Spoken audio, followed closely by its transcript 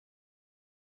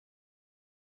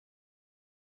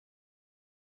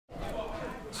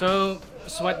So,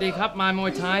 Swadee Cup, my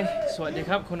Muay Thai. Swadee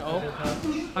Cup, Khun Oak.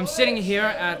 I'm sitting here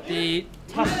at the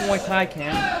Tough Muay Thai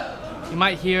camp. You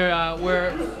might hear we're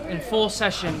in full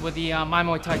session with the My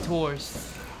Muay Thai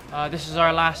tours. This is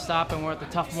our last stop and we're at the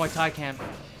Tough Muay Thai camp.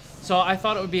 So I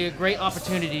thought it would be a great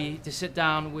opportunity to sit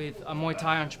down with a Muay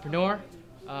Thai entrepreneur,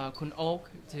 Khun Oak,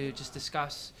 to just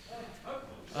discuss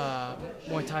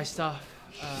Muay Thai stuff,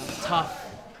 tough,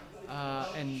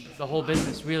 and the whole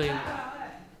business, really,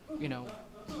 you know,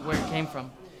 where it came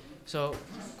from. So,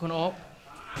 Khun Oak,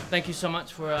 thank you so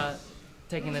much for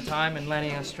taking the time and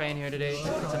letting us train here today.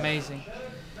 It's amazing.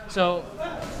 So,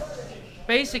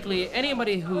 basically,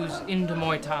 anybody who's into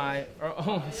Muay Thai or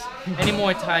owns any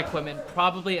Muay Thai equipment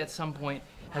probably at some point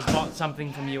has bought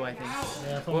something from you, I think.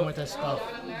 Yeah, from Muay Thai stuff.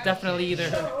 Definitely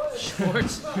either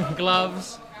shorts,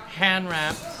 gloves, hand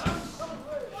wraps,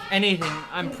 anything.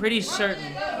 I'm pretty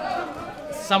certain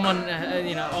someone,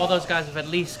 you know, all those guys have at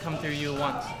least come through you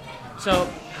once. So,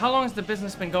 how long has the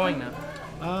business been going now?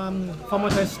 For Muay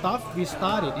Thai stuff, we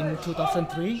started in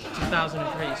 2003.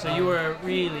 2003. So you were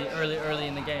really early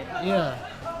in the game. Yeah.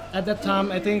 At that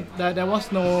time, I think that there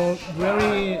was no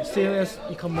very serious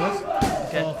e-commerce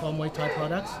for Muay Thai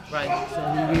products. Right. So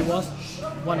we was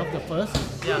one of the first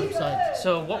websites.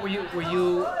 So what were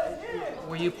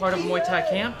you part of a Muay Thai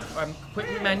camp or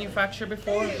equipment manufacturer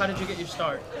before? How did you get your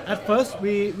start? At first,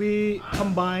 we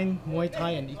combined Muay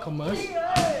Thai and e-commerce.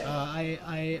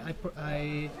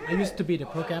 I used to be the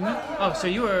programmer. Oh, so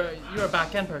you were a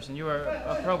back-end person. You were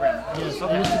a programmer. Yes,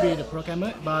 I used to be the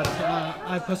programmer, but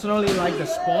I personally like the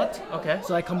sport. Okay.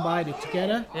 So I combined it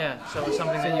together. Yeah. So it's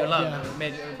something that you love. Yeah. It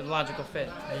made it a logical fit.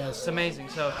 Yes. It's amazing.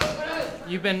 So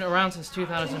you've been around since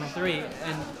 2003,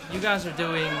 and you guys are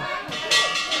doing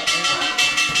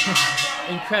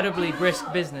incredibly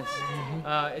brisk business.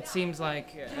 It seems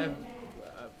like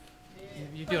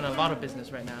you're doing a lot of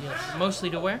business right now. Yes. Mostly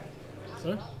to where?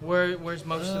 Sir? Where's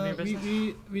most of your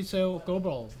business? We sell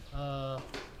global,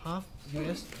 half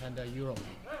US and Europe.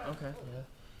 Okay. Yeah.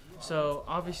 So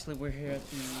obviously we're here at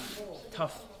the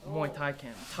Tough Muay Thai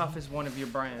camp. Tough is one of your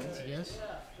brands. Yes.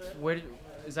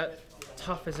 Is that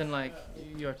tough as in like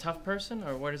you're a tough person,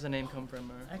 or where does the name come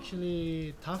from? Or?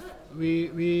 Actually, Tough.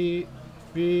 We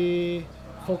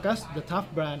focus the Tough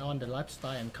brand on the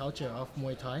lifestyle and culture of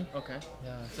Muay Thai. Okay.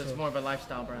 Yeah. So it's more of a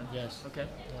lifestyle brand. Yes. Okay.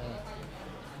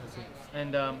 That's it.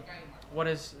 And what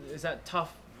is that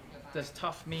tough? Does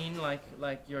tough mean like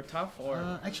you're tough,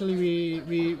 or? Actually,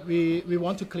 we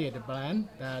want to create a brand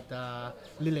that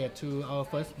relate to our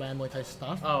first brand Muay Thai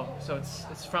stuff. Oh, so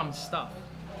it's from stuff.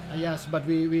 Yes, but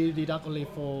we deduct only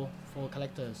for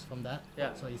characters from that.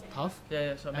 Yeah. So it's tough.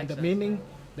 Yeah. So it And makes the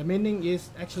sense. meaning is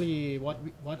actually what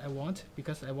I want,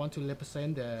 because I want to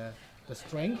represent the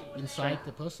strength inside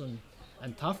the person.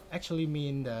 And tough actually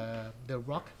mean the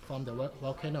rock from the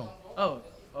volcano. Oh,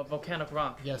 a volcanic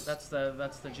rock. Yes. That's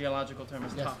the geological term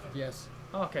is Yes. tough. Yes.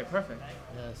 Oh, okay, perfect.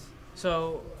 Yes.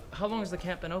 So how long has the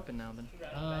camp been open now then?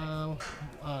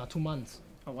 2 months.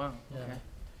 Oh wow. Yeah. Okay.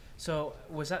 So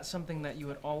was that something that you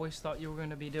had always thought you were going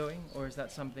to be doing, or is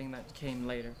that something that came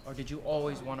later, or did you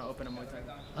always want to open a Muay Thai?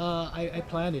 I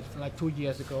planned it like 2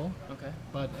 years ago. Okay.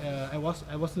 But I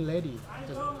wasn't ready.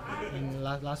 Just in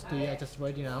last year, I just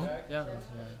ready now. Yeah.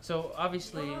 So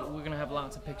obviously we're gonna have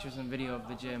lots of pictures and video of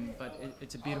the gym, but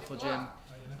it's a beautiful gym,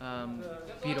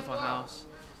 beautiful house.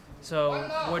 So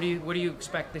what do you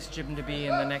expect this gym to be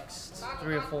in the next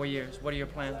 3 or 4 years? What are your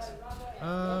plans?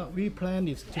 We plan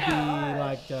it to be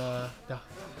like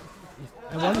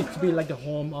I want it to be like the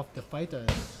home of the fighters.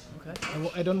 Okay.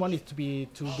 I don't want it to be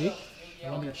too big. We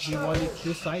want it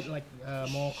this side like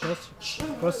more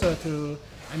closer to.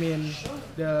 I mean,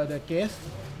 the guests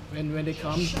when they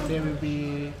come, they will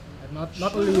be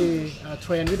not only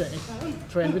trained with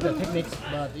the techniques,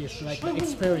 but it's like the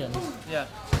experience. Yeah.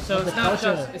 So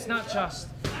it's not just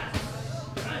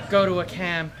go to a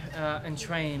camp and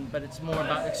train, but it's more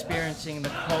about experiencing the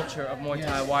culture of Muay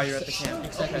Thai while you're at the camp.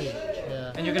 Exactly. Okay.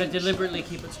 Yeah. And you're going to deliberately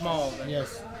keep it small then?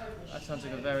 Yes. That sounds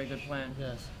like a very good plan.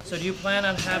 Yes. So do you plan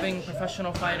on having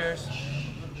professional fighters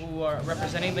who are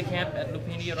representing the camp at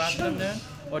Lupini Ratnam then?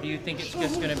 Or do you think it's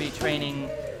just going to be training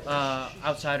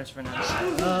outsiders for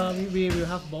now? We will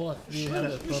have both. We have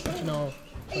a professional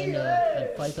trainer and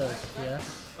fighters here.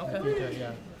 Okay.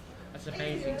 Yeah. That's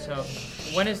amazing. So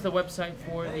when is the website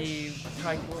for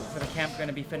the camp going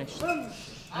to be finished?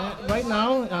 Right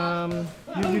now,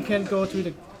 you can go to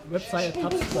the website at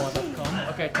topsport.com.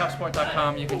 Okay,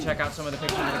 topsport.com. You can check out some of the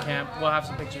pictures of the camp. We'll have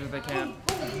some pictures of the camp,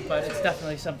 but it's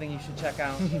definitely something you should check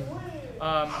out.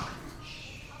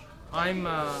 I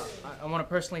want to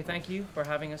personally thank you for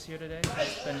having us here today.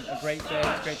 It's been a great day.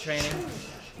 It's great training.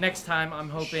 next time I'm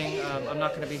hoping I'm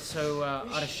not going to be so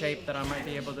out of shape that I might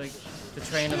be able to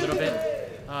train a little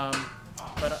bit.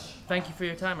 But thank you for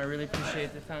your time. I really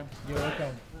appreciate the time. You're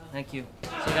welcome. Thank you.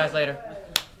 See you guys later.